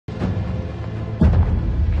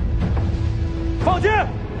靠近！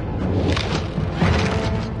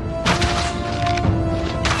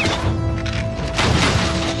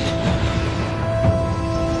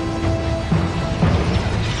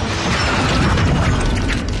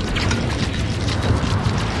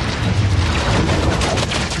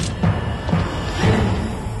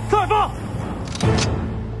再放！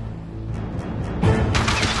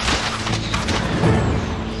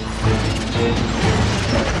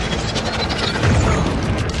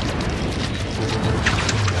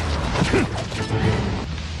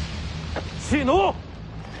弃奴，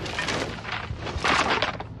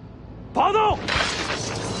拔刀！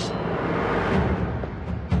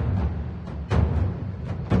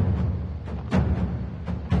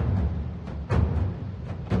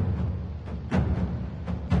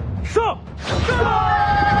上！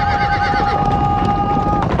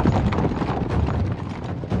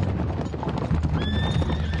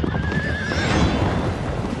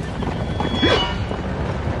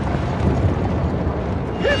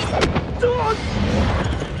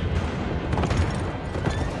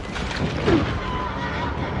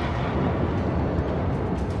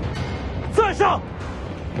再上！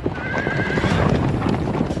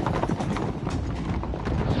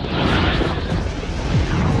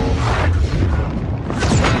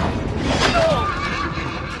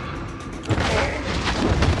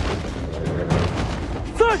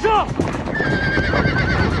再上！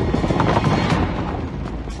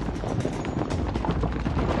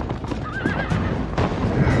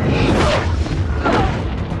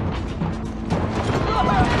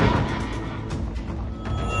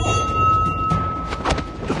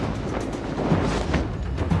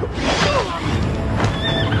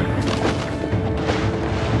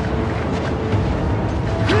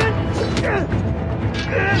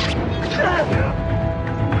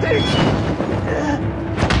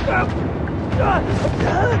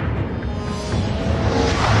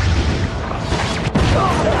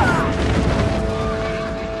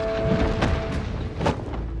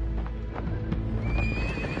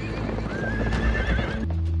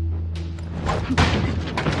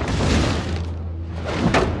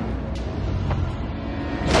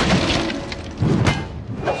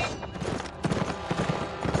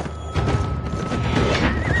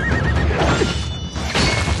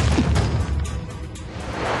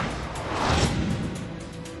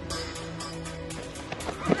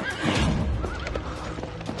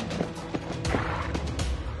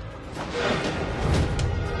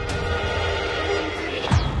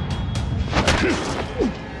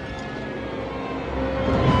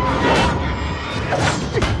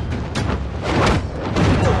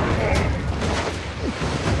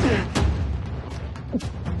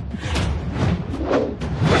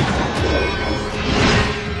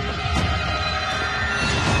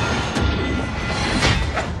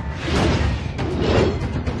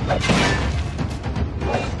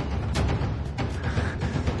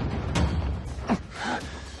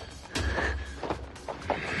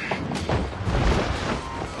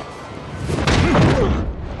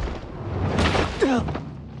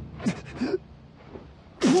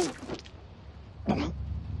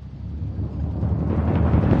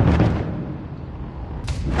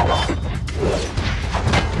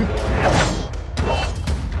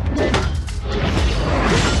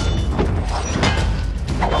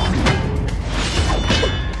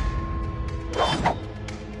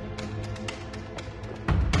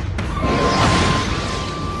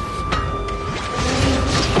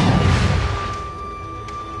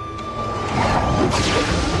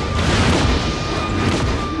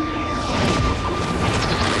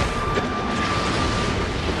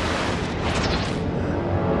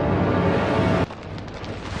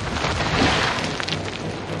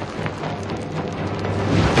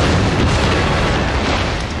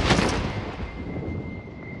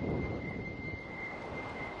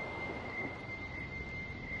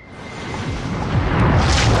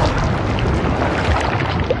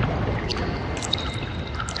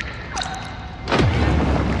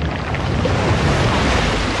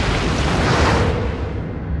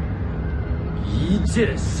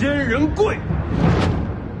见仙人跪。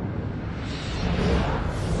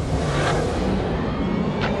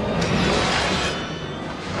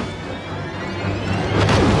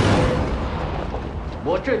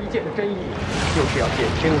我这一剑的真意，就是要借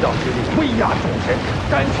天道之力威压众神，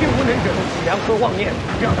斩去无能者的脊梁和妄念，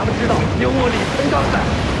让他们知道有我李存刚在，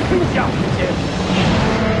天下无邪。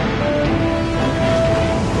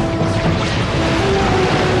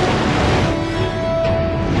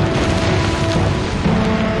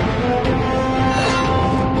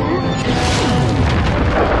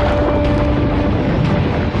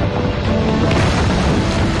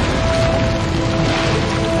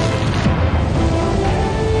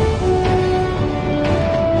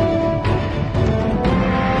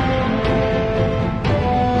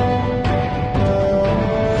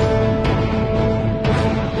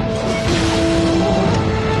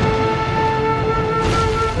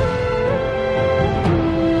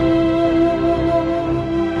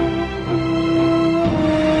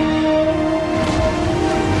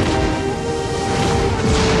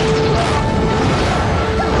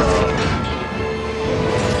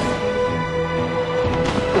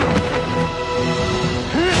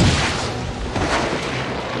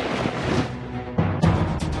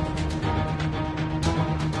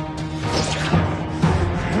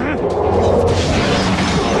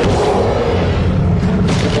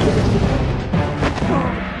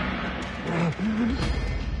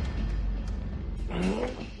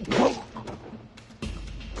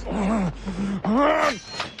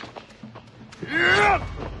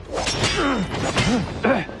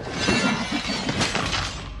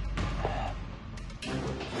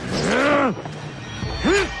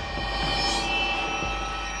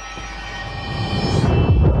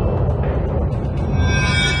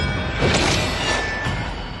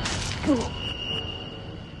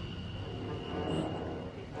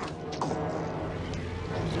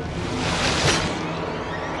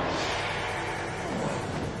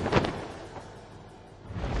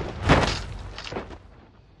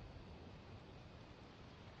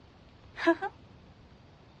呵呵。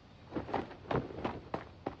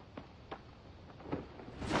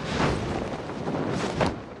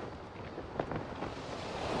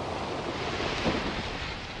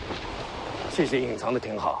谢谢，隐藏的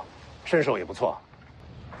挺好，身手也不错。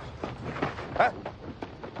哎，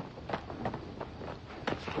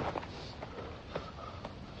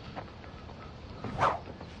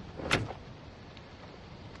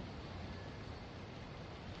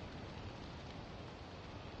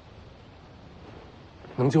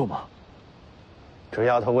能救吗？这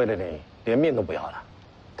丫头为了你连命都不要了，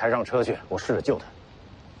抬上车去，我试着救她。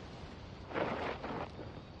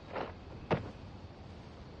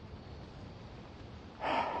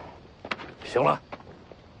行了，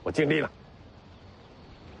我尽力了。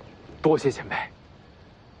多谢前辈。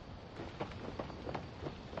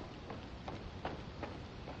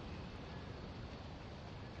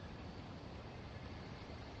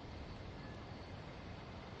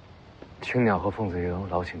青鸟和凤子营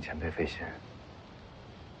劳请前辈费心，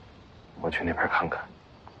我去那边看看。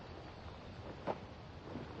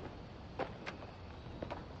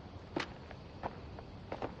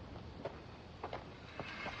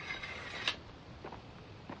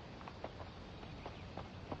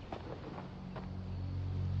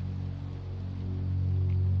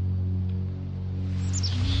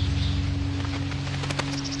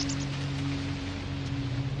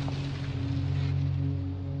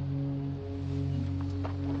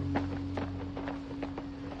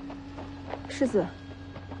世子，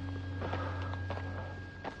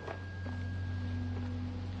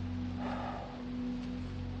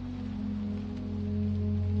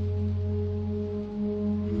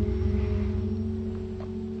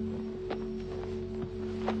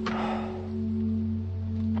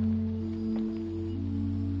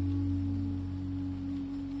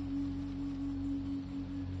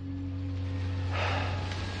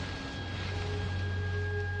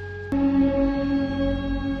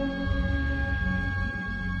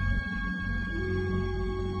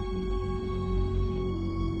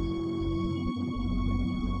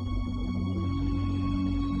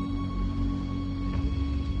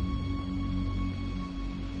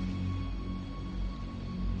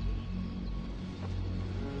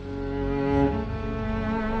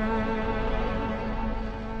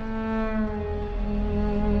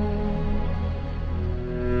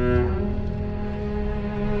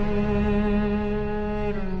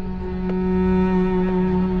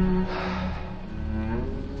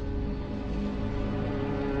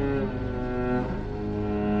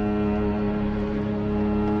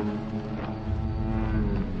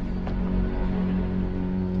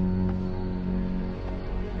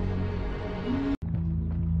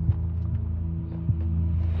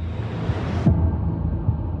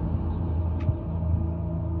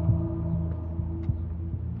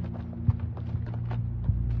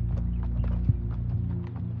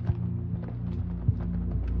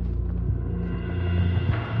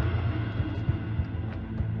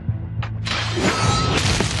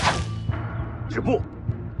止步！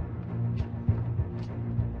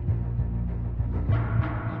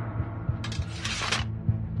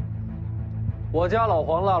我家老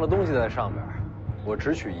黄落了东西在上面，我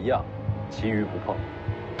只取一样，其余不碰。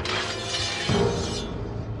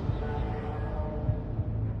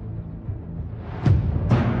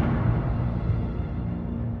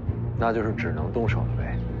那就是只能动手了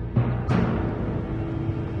呗。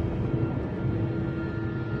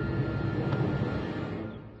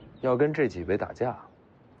要跟这几位打架，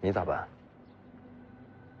你咋办？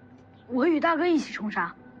我与大哥一起冲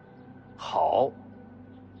杀。好，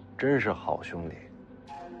真是好兄弟。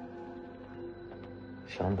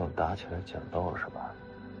想等打起来捡漏是吧？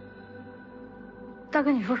大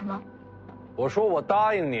哥，你说什么？我说我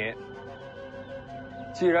答应你。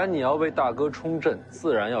既然你要为大哥冲阵，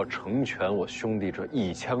自然要成全我兄弟这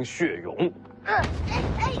一腔血勇。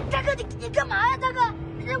大哥，你干嘛呀？大哥，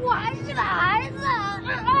我还是个孩子。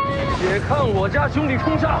且看我家兄弟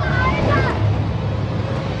冲杀！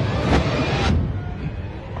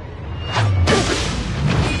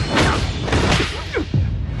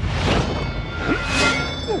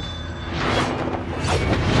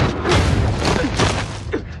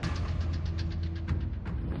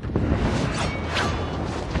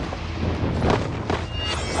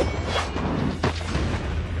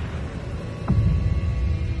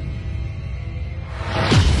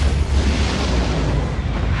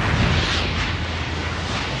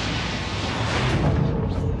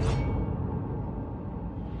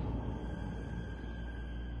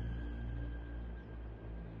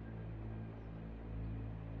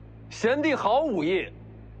贤弟好武艺，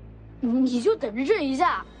你就等着这一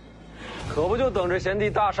下。可不就等着贤弟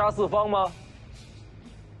大杀四方吗？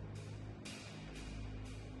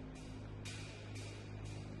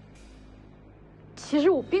其实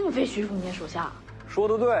我并非徐福年手下。说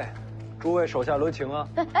得对，诸位手下留情啊！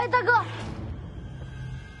哎，大哥，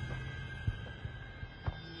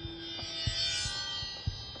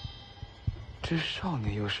这少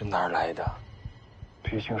年又是哪儿来的？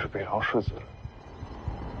毕竟是北朝世子，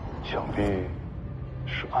想必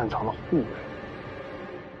是暗藏了护卫。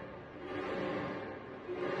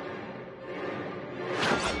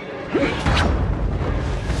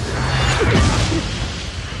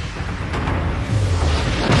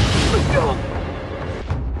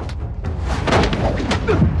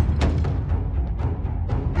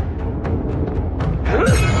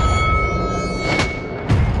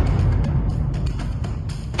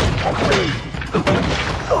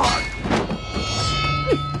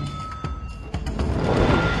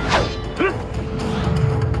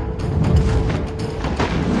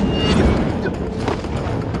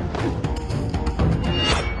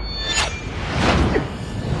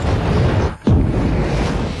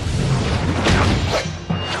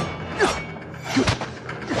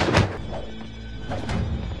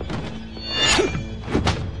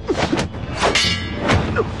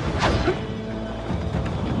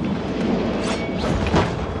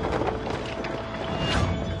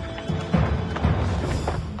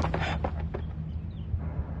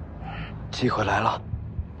机会来了！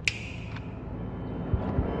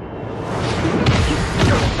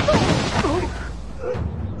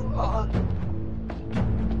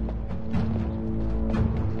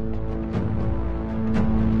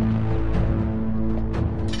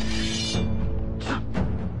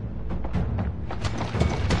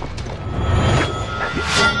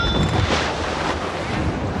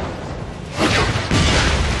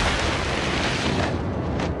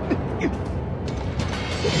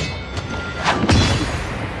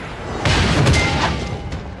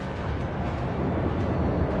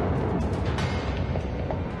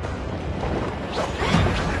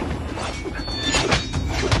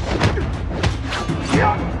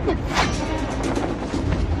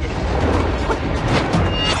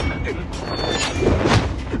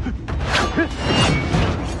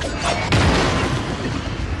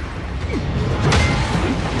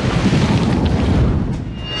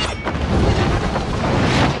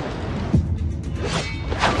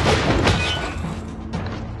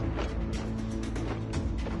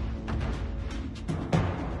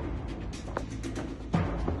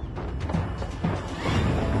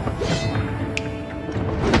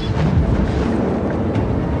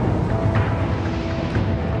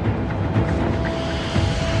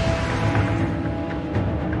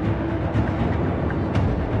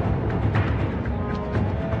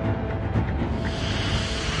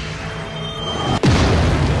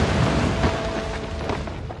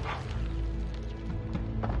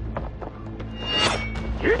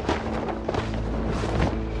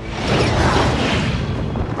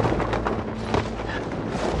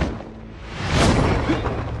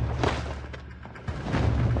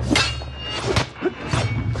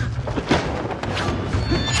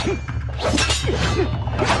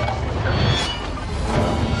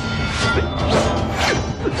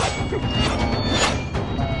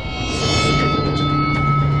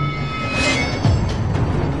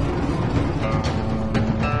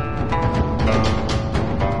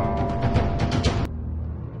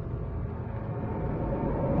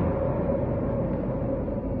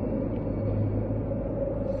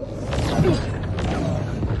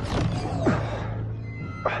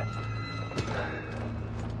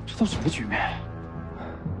这都什么局面？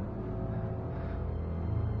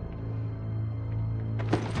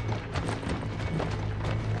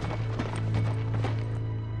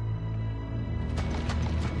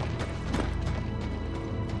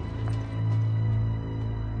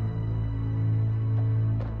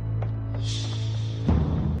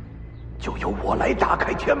就由我来打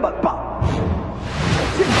开天门吧！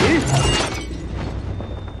见你！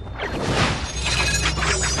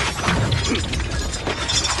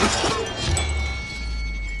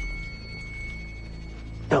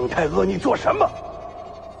邓太阿，你做什么？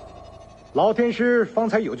老天师方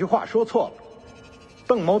才有句话说错了，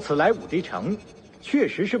邓某此来武帝城，确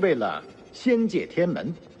实是为了仙界天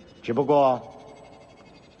门，只不过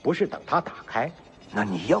不是等他打开。那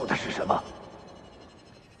你要的是什么？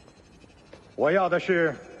我要的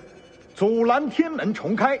是阻拦天门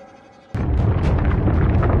重开。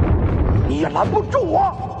你也拦不住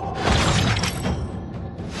我！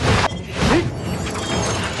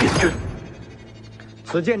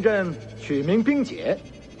此剑阵取名冰解，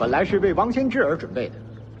本来是为王仙芝而准备的，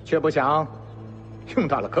却不想用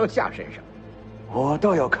到了阁下身上。我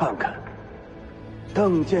倒要看看，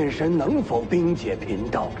邓剑神能否冰解贫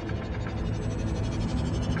道。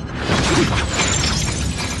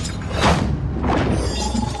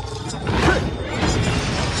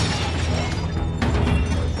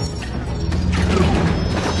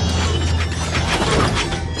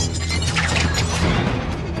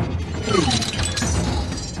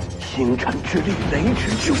星辰之力，雷池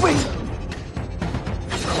之威。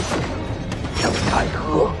邓太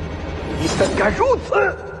和，你怎敢如此？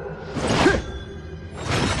是。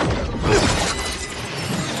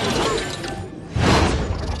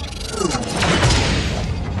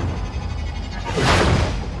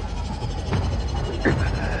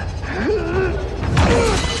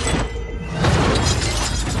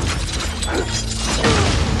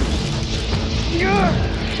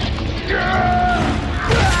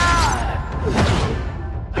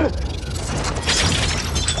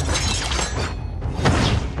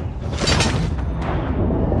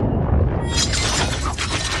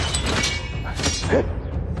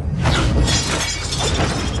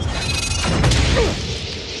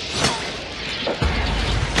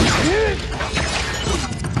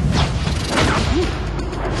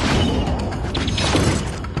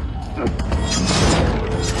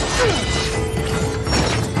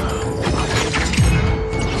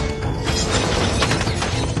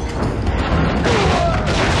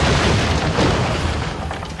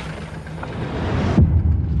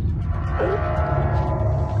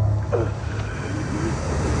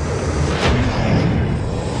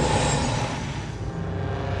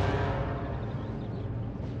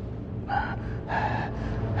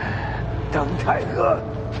邓太和，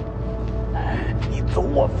你走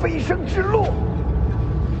我飞升之路，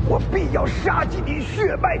我必要杀尽你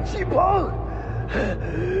血脉气蓬。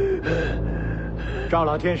赵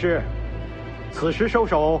老天师，此时收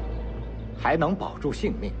手，还能保住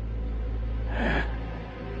性命。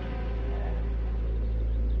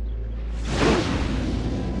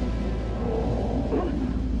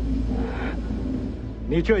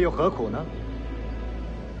你这又何苦呢？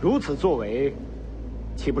如此作为，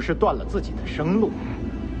岂不是断了自己的生路？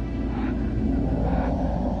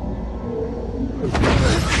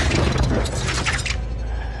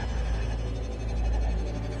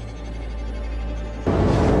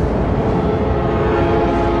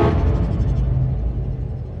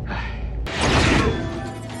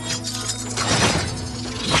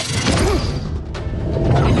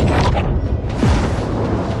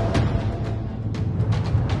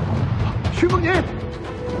徐梦年，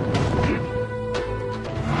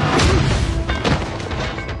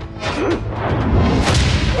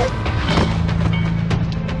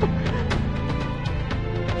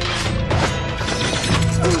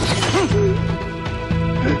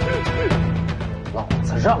老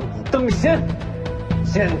子让你登仙，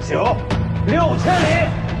限酒6000里。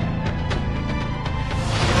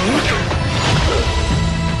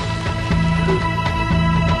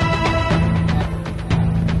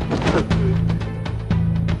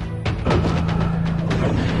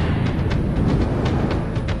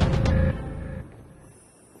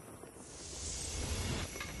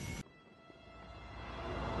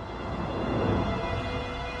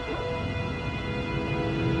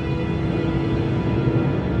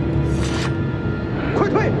快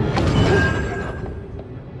退！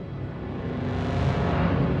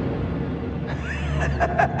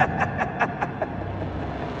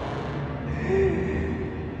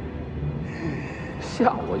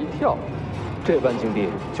吓我一跳，这般境地，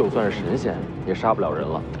就算是神仙也杀不了人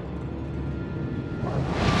了。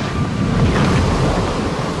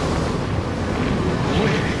不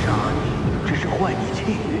是杀你，只是坏你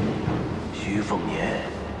气运。徐凤年，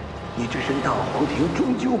你这身大黄庭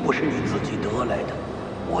终究不是你自己得来的，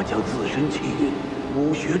我将自身气运、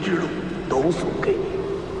武学之路都送给你，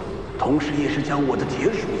同时也是将我的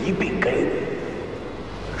劫数一并给你。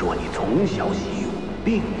若你从小习武，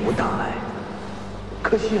并无大碍。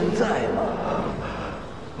可现在嘛，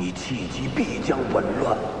你气机必将紊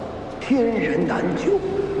乱，天人难救。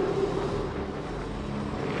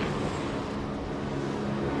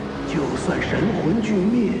就算神魂俱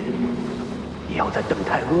灭，也要在邓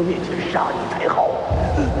太阿面前杀你才好。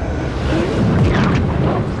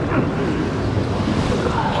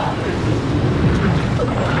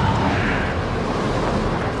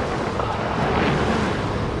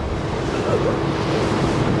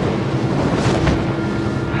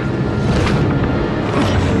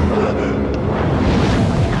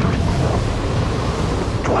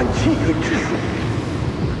转气运之术，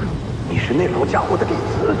你是那老家伙的弟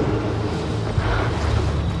子？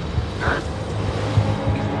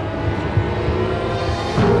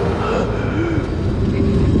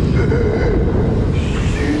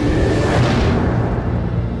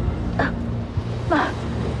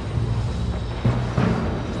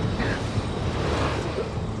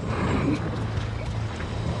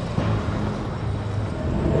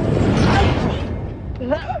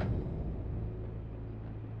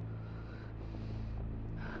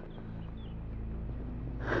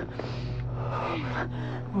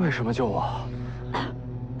什么救我？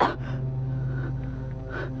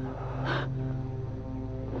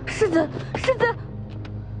世子，世子，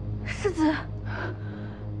世子。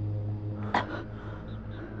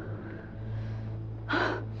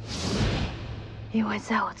因为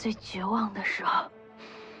在我最绝望的时候，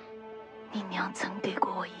你娘曾给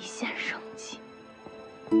过我一线生机。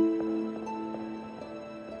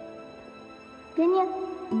娘娘。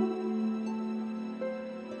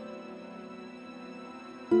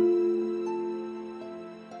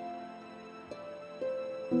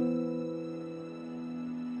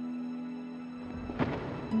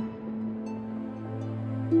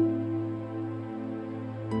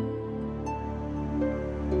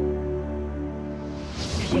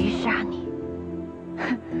谁杀你，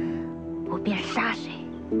哼，我便杀谁。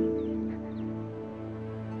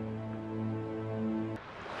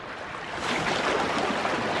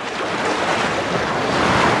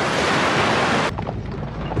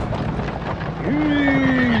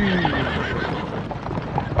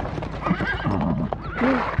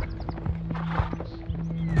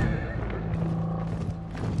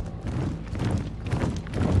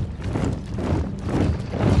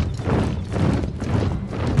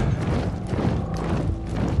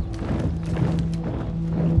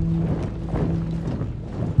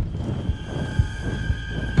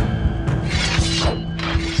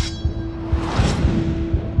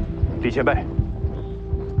李前辈，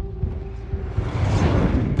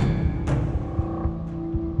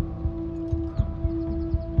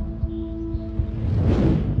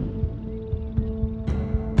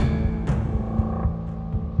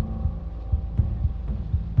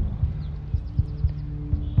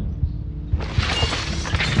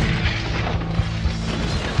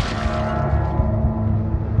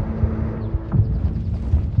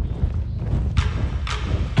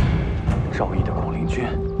赵毅的古灵军。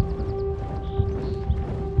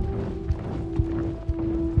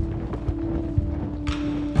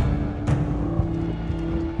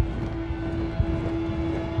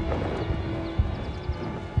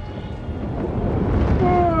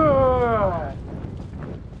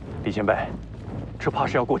 李前辈，这怕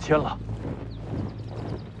是要过千了。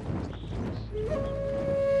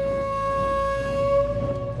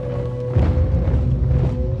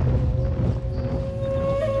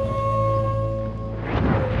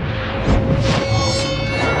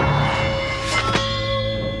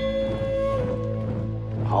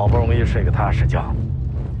好不容易睡个踏实觉，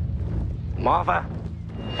麻烦。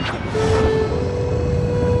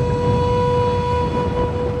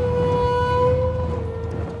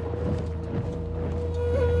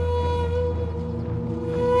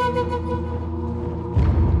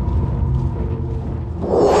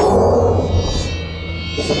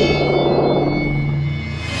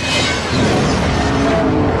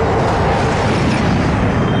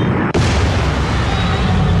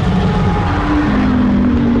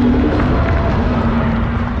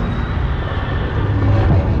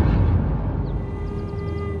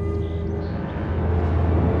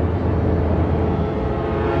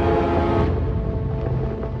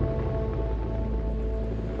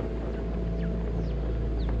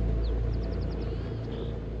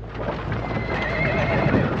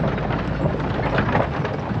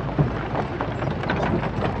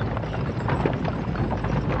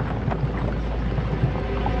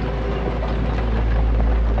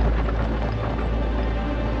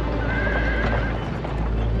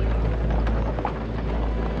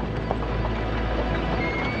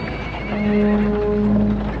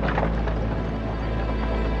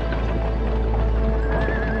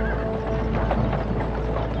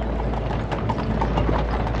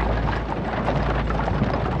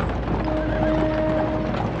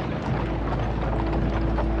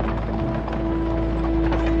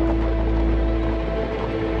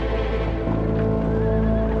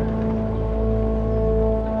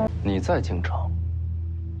 你在京城，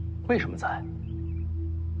为什么在？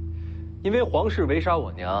因为皇室围杀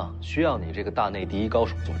我娘，需要你这个大内第一高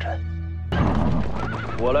手坐镇。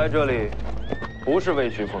我来这里，不是为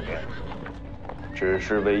徐凤年，只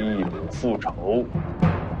是为义母复仇。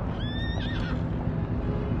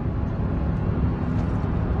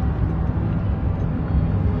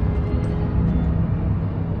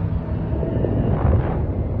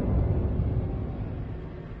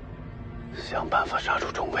想办法杀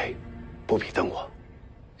出重围，不必等我，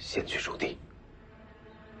先去驻地。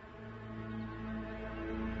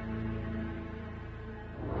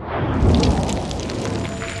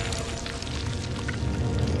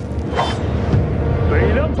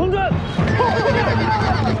北凉冲阵！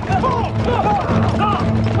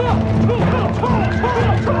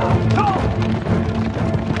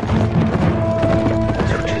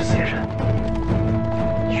就这些。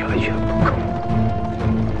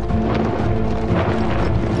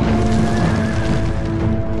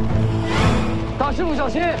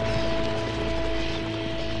心！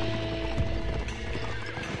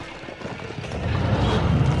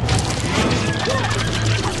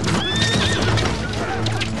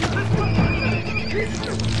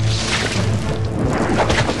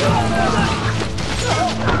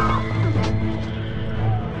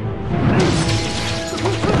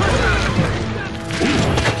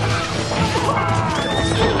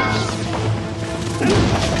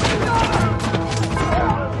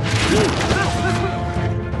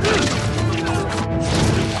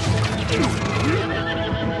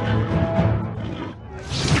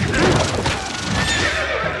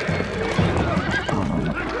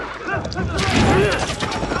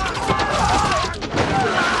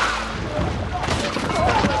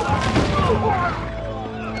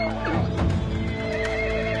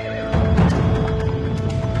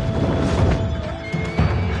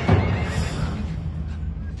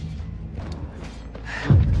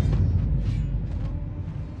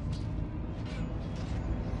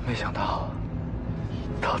没想到，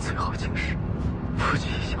到最后竟是夫妻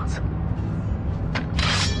相赠。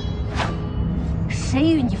谁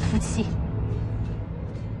与你夫妻？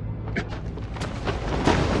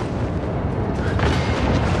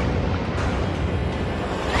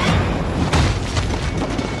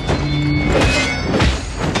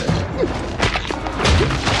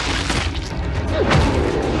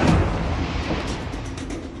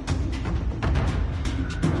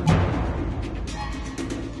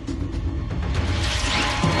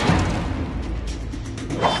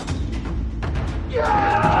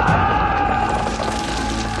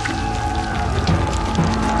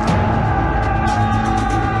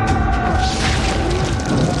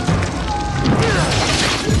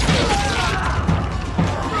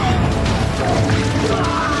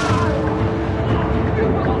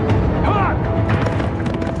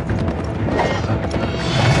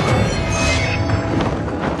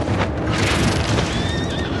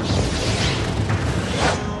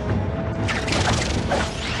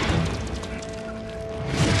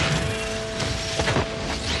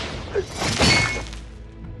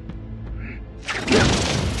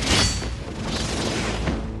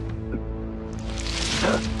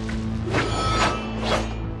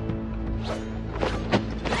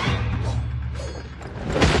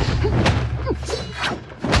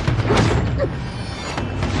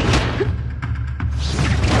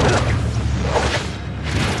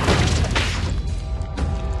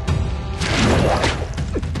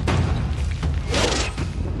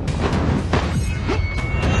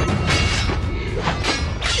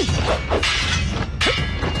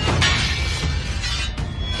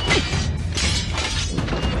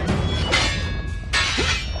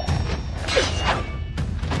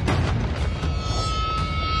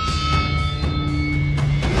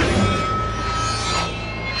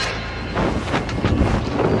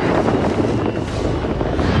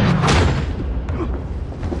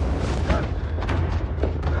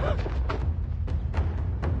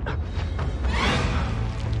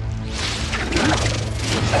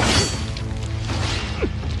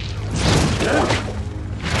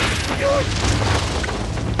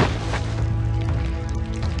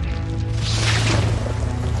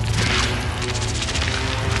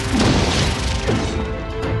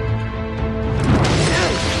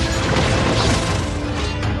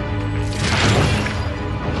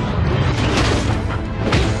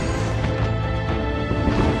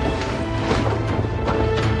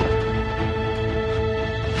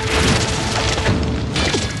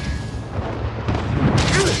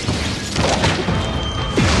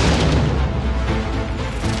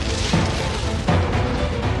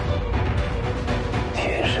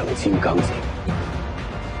金刚经，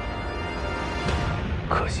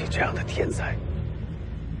可惜这样的天才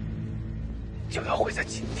就要毁在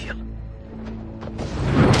今天了。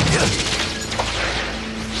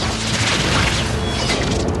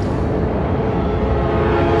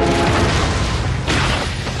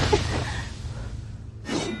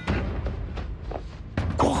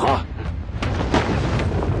广寒，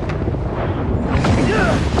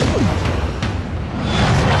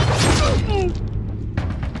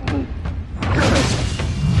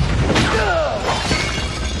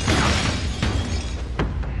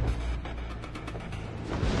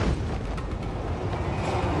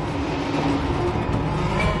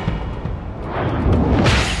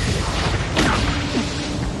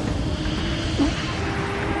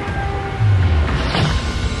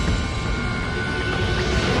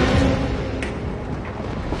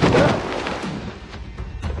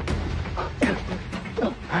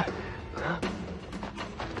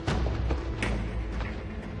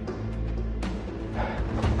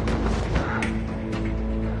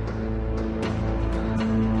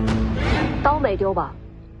没丢吧？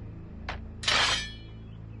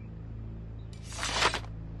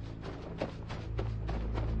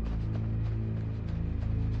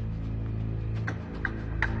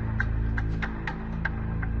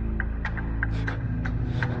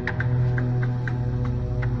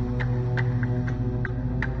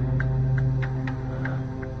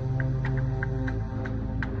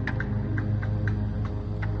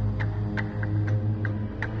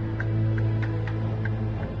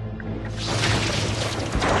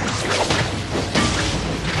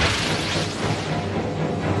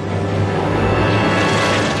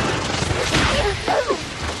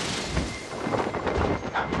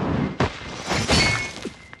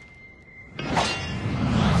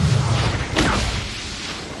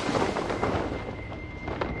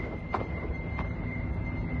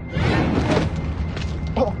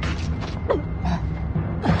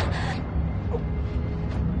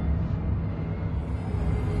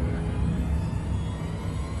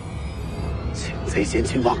贼先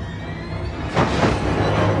擒王，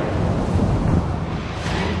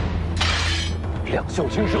两袖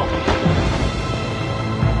轻射。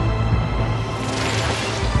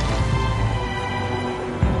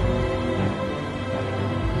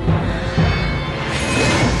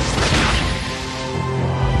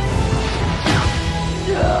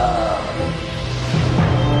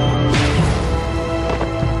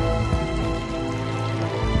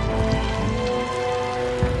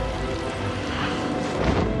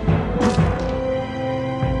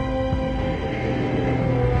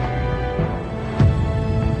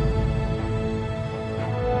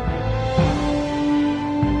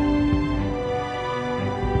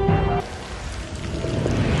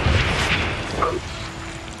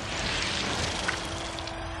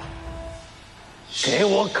给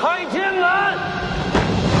我开天门！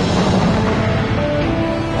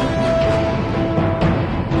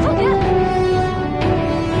凤年，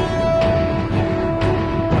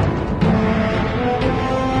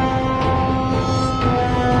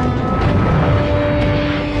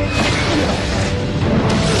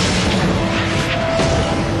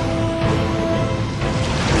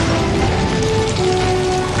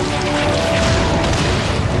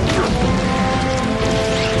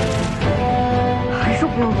还是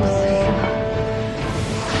不用做死是吧？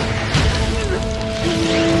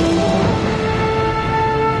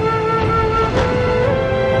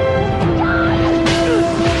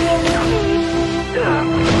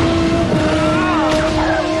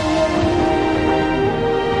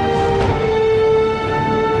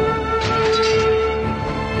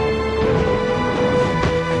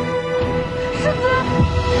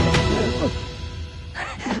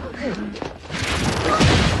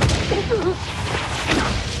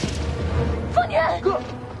凤年，哥，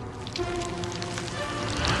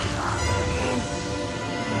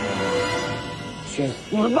去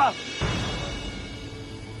死吧！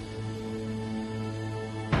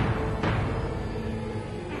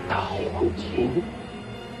大黄庭。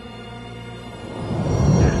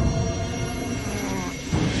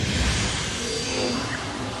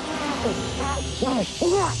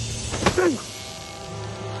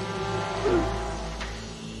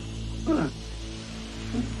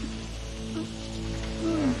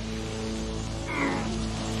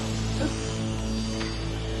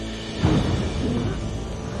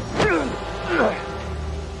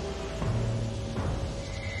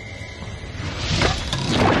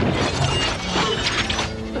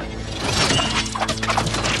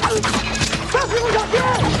大师傅小心！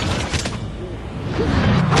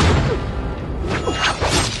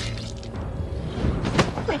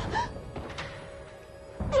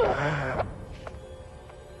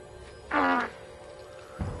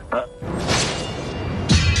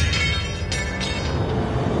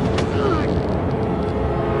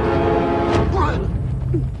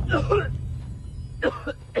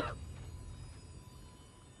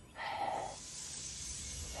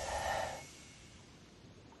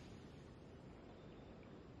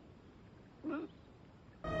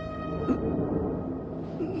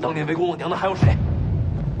当年围攻我娘的还有谁？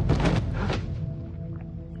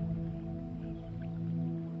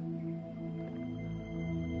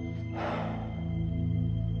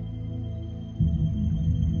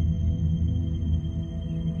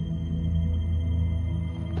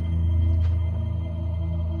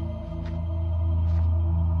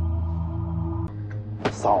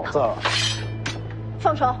嫂子，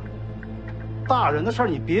放手！大人的事儿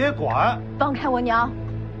你别管。放开我娘！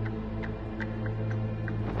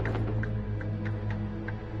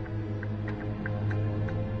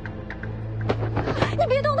你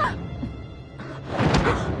别动他！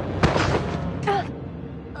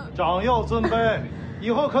长幼尊卑，以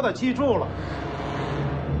后可得记住了。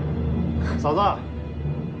嫂子，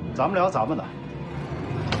咱们聊咱们的。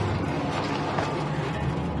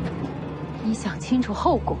你想清楚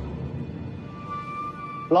后果。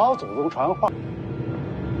老祖宗传话。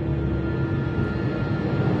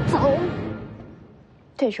走。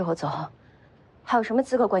这时候走，还有什么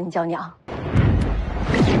资格管你叫娘？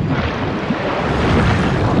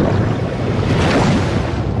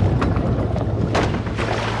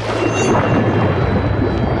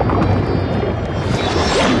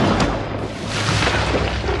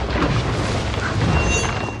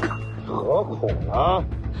何苦呢？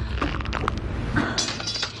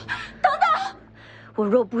等等！我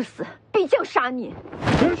若不死，必将杀你。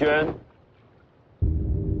轩，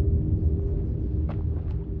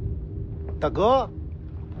大哥，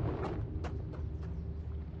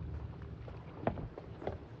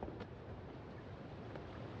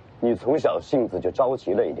你从小性子就着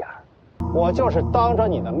急了一点儿。我就是当着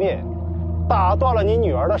你的面，打断了你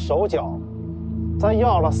女儿的手脚，再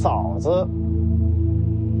要了嫂子，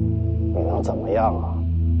你能怎么样啊？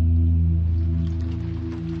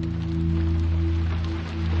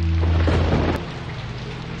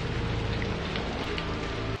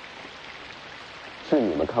是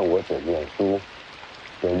你们看我只念书，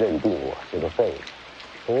就认定我是个废物。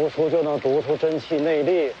读书就能读出真气内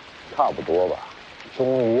力，差不多吧。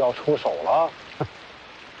终于要出手了。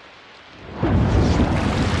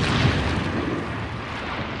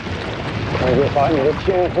那就把你的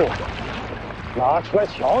天赋拿出来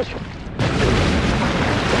瞧瞧。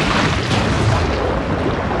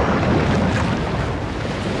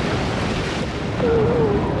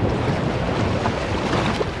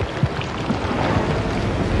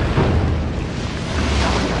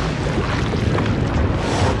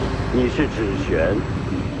你是指玄，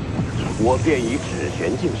我便以指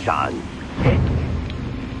玄镜杀你。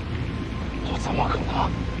这怎么可能？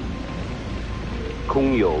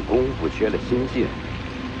空有功夫缺了心劲，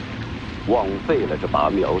枉费了这拔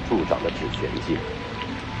苗助长的指玄镜。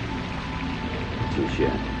景轩，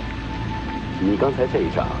你刚才这一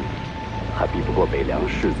掌，还比不过北凉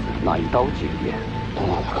世子那一刀惊艳。等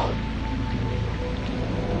等，大哥，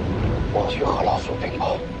我去和老苏禀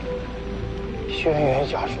报。轩辕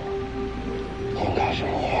家属应该是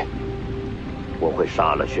你。我会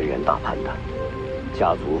杀了轩辕大叛的，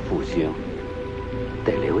家族复兴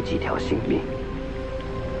得留几条性命。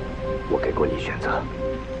我给过你选择。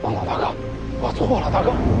等等，大哥，我错了，大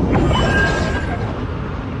哥。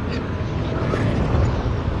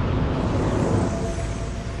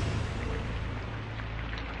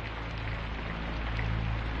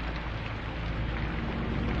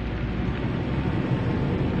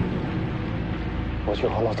我去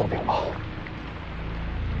和老祖禀报，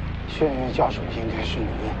轩辕家属应该是你，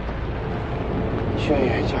轩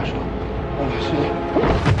辕家属应该是你。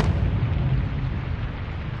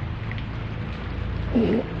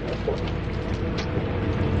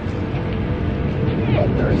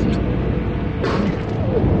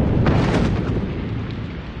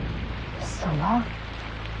死了。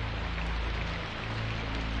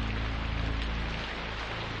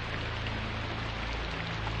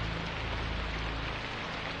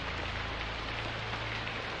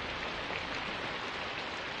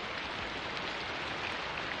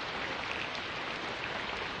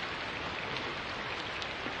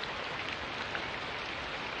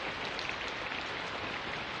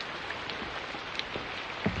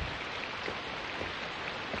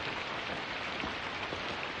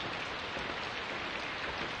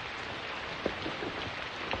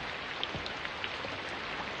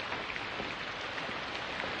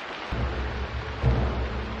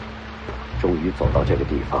终于走到这个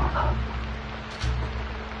地方了。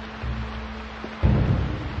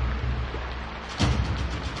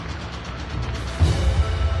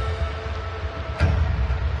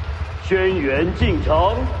轩辕进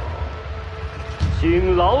城，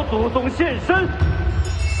请老祖宗现身。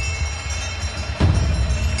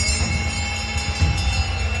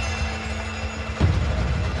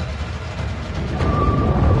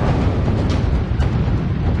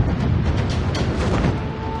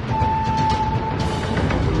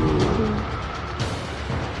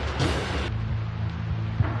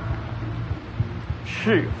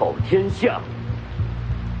是否天下，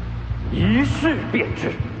一试便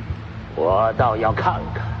知。我倒要看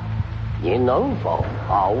看，你能否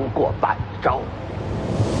熬过半招。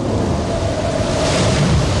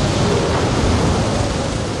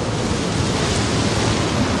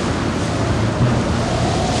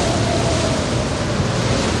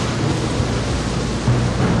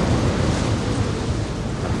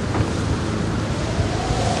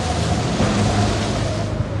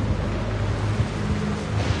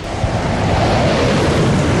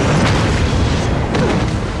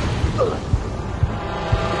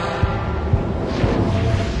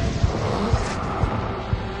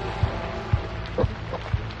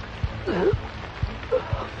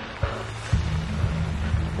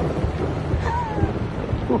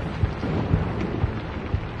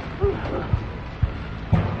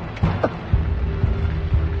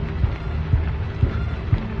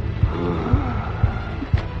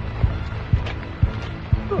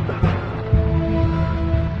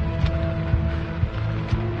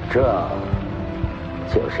这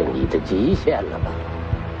就是你的极限了吧？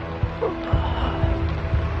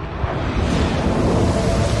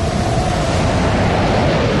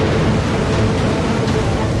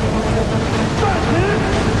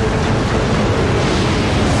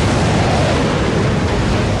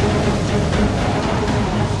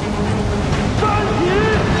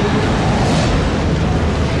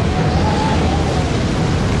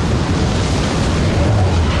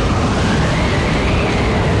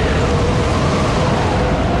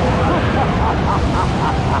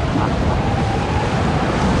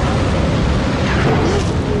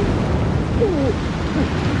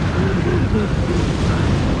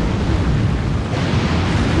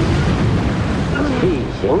气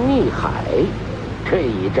行逆海，这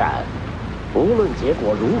一战，无论结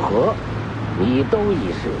果如何，你都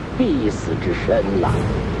已是必死之身了。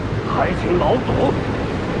还请老祖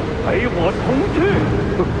陪我同去。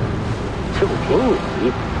就凭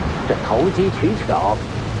你这投机取巧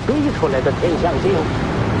堆出来的天象镜，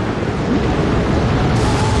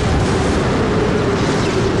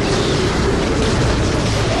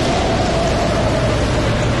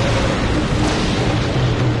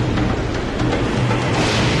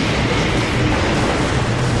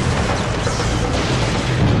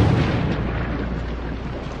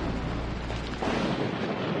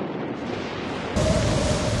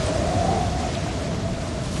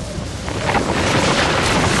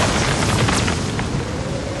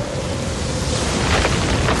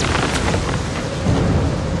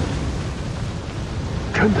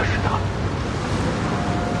真的是他！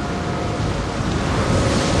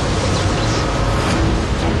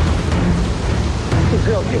这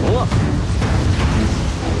是要顶了！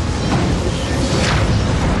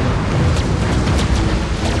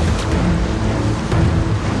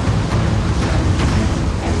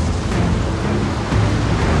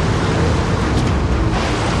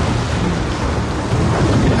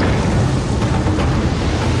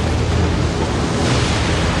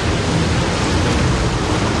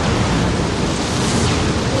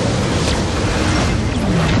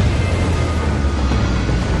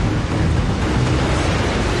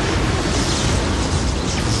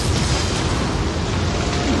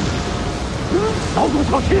老祖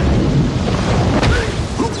小心！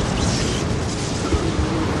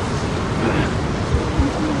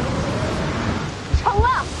成了！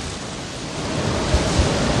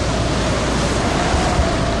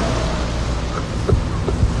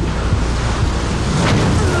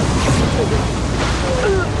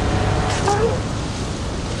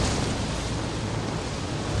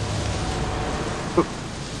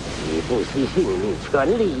你不惜性命，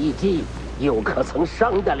全力一击，又可曾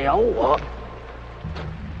伤得了我？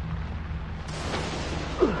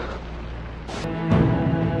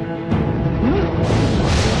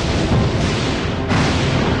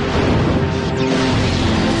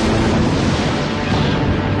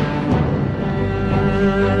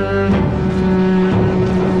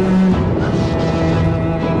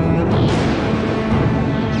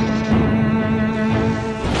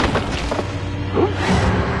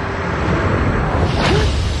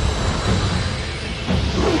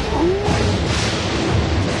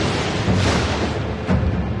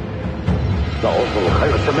老祖还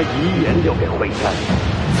有什么遗言留给慧山？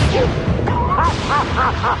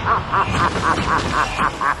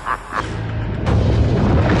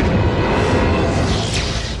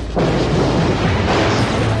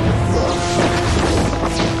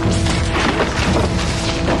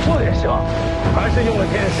我也行，还是用了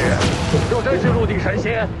天使。若真是陆地神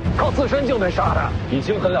仙，靠自身就能杀的，已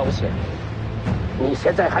经很了不起。你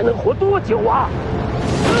现在还能活多久啊？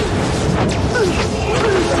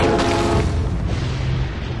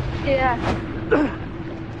爹，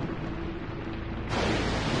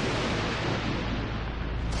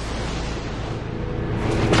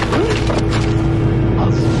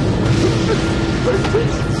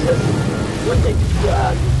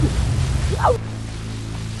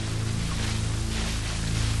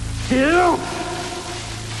请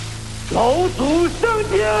老祖升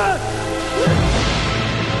天。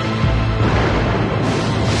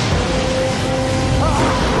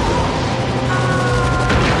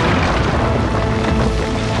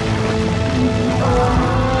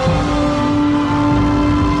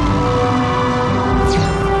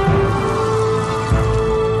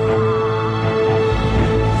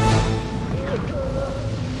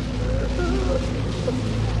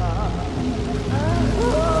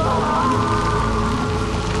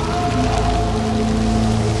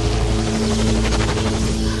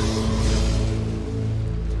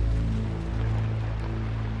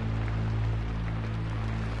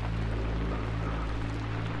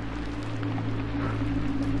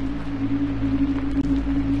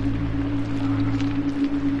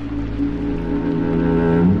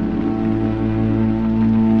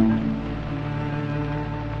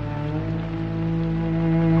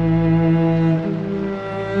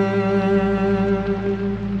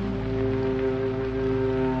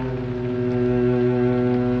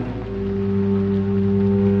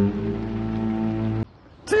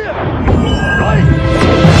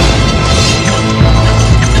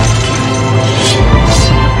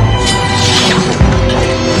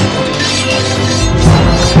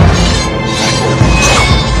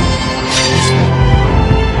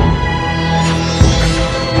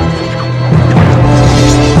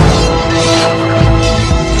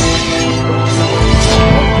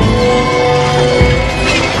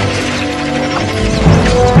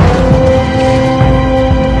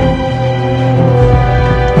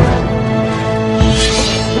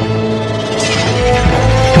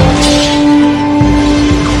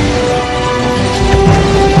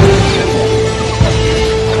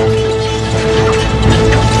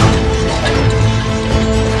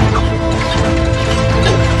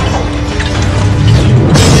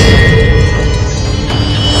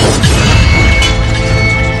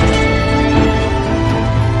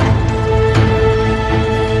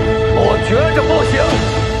这不行！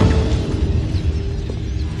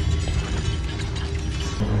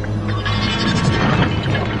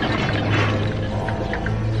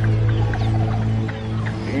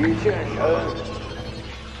李剑神，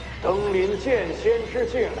登临剑仙之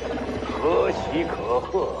境，可喜可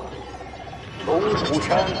贺。龙虎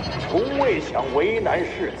山从未想为难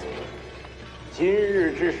世子，今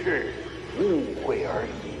日之事，误会而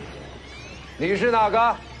已。你是哪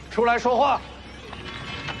个？出来说话！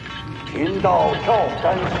贫道赵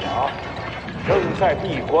丹霞，正在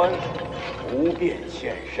闭关，不便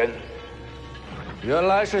现身。原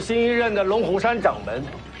来是新一任的龙虎山掌门。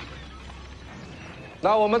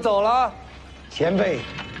那我们走了。前辈，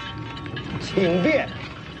请便。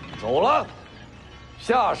走了，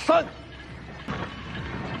下山。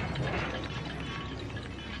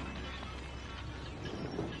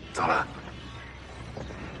走了。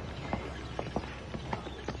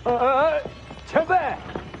前辈，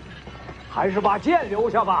还是把剑留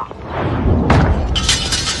下吧。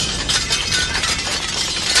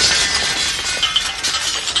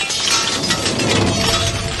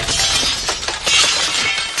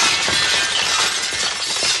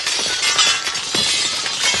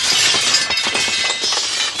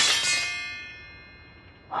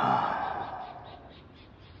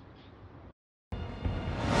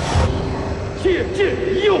借剑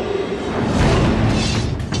一用。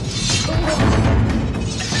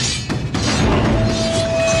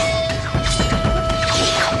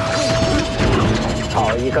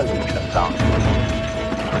好一个李成刚！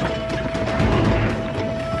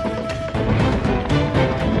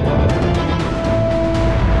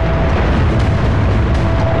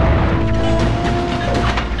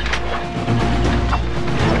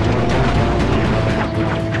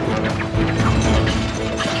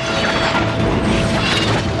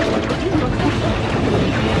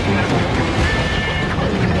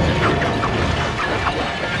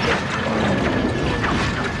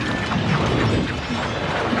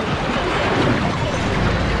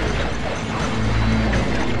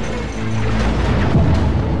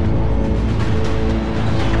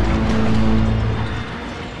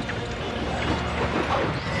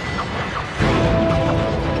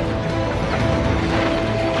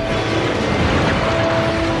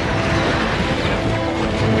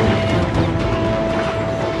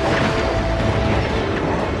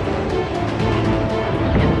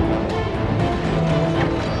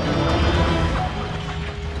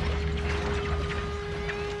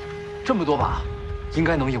这么多把，应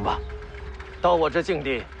该能赢吧？到我这境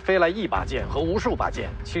地，飞来一把剑和无数把剑，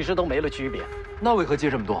其实都没了区别。那为何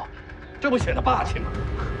借这么多？这不显得霸气吗？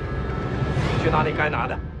去拿你该拿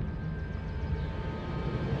的。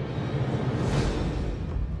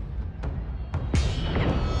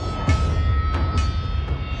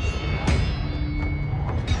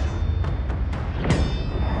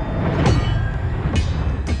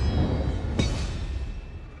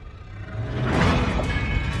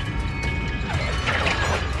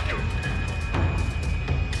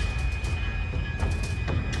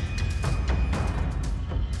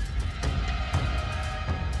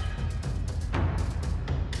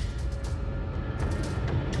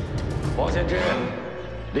王献之、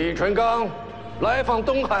李纯刚来访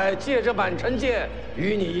东海，借着满城剑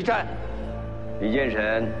与你一战。李剑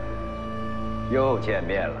神，又见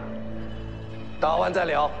面了。打完再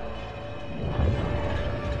聊。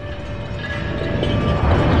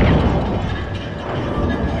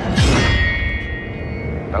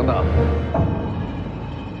等等，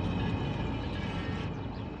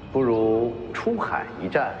不如出海一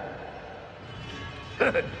战。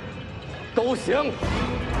都行。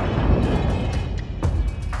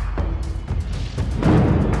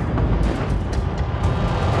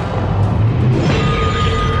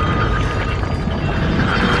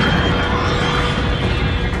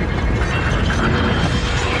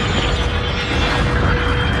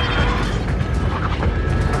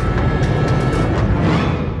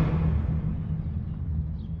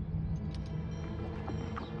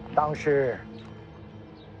当是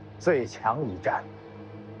最强一战。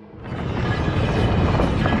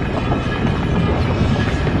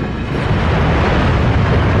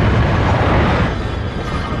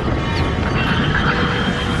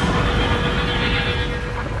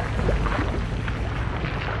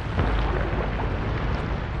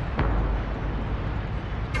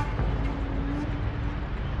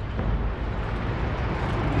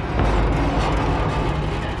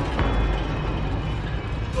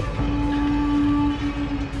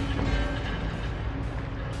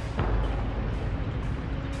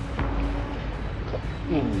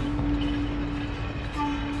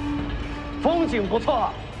风景不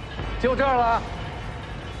错，就这儿了。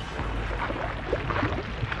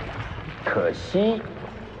可惜。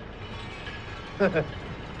呵呵，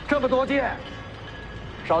这么多剑，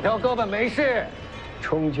少条胳膊没事，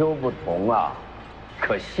终究不同啊，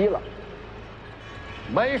可惜了。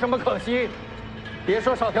没什么可惜，别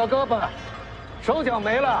说少条胳膊，手脚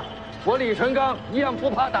没了，我李纯刚一样不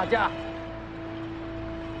怕打架。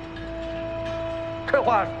这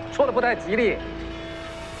话说的不太吉利，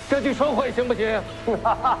这句收回行不行？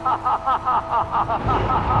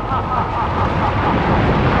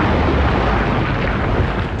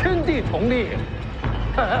天地同力，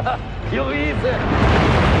有意思。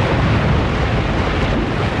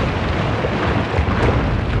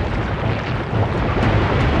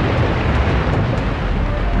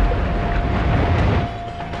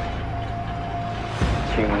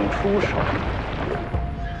请出手。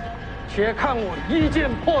且看我一剑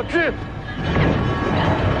破之。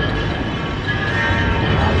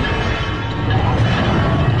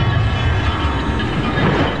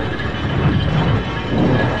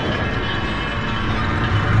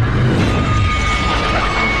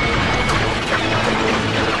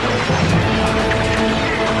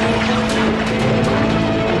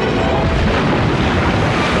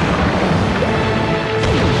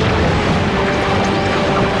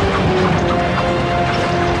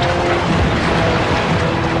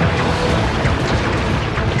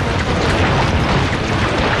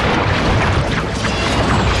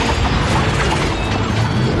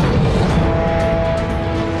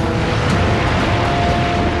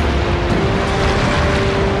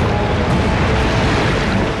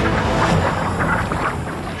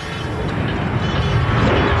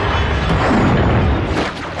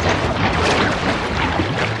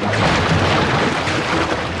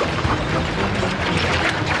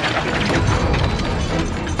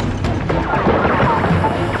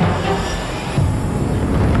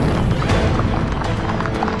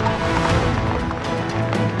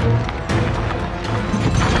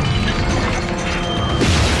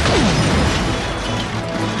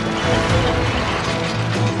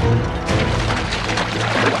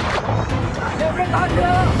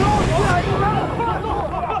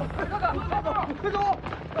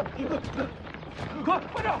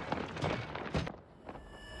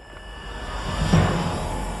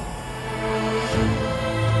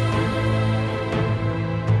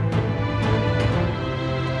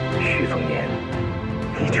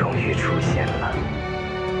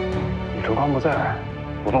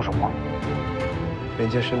人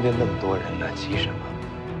家身边那么多人呢，急什么？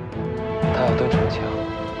他要登城墙，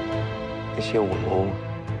那些武功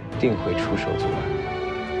定会出手阻拦。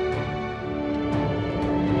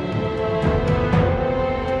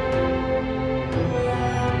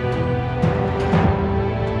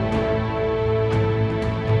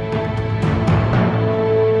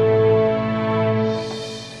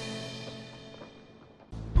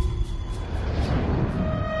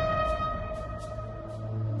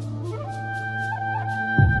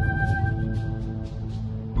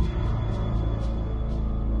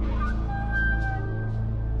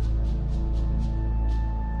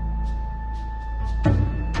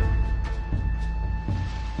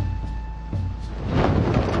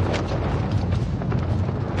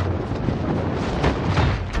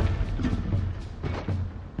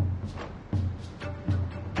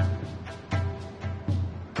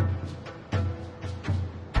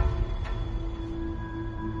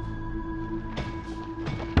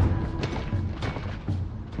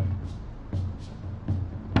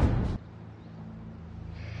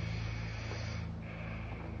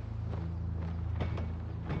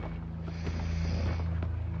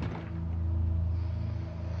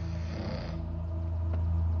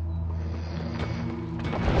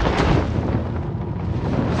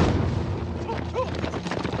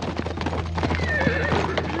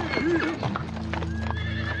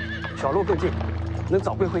小路更近，能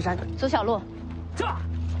早归回山。走小路。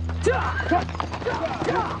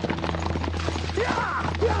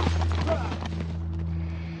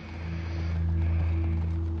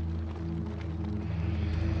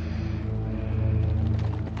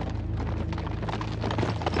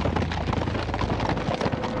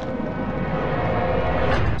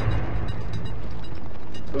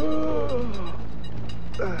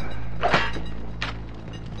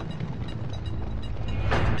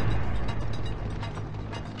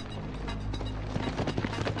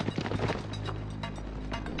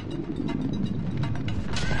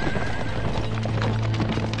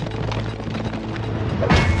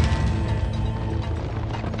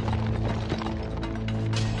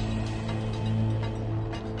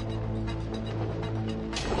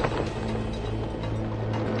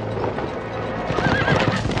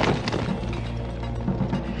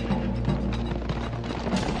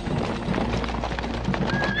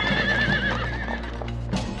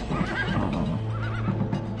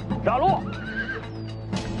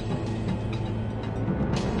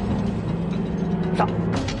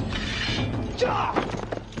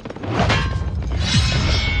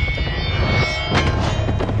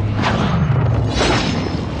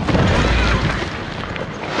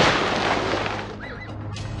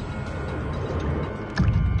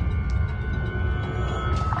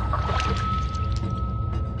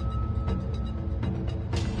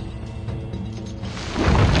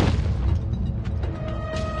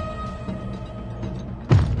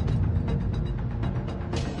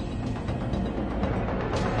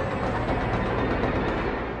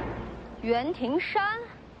园庭山，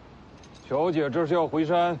小姐这是要回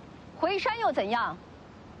山？回山又怎样？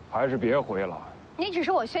还是别回了。你只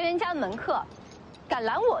是我轩辕家的门客，敢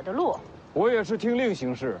拦我的路？我也是听令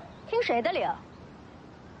行事。听谁的令？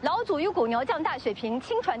老祖与古牛将大水平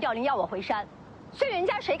亲传调令要我回山，轩辕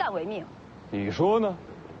家谁敢违命？你说呢？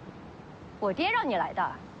我爹让你来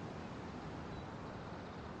的。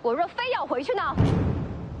我若非要回去呢？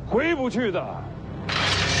回不去的。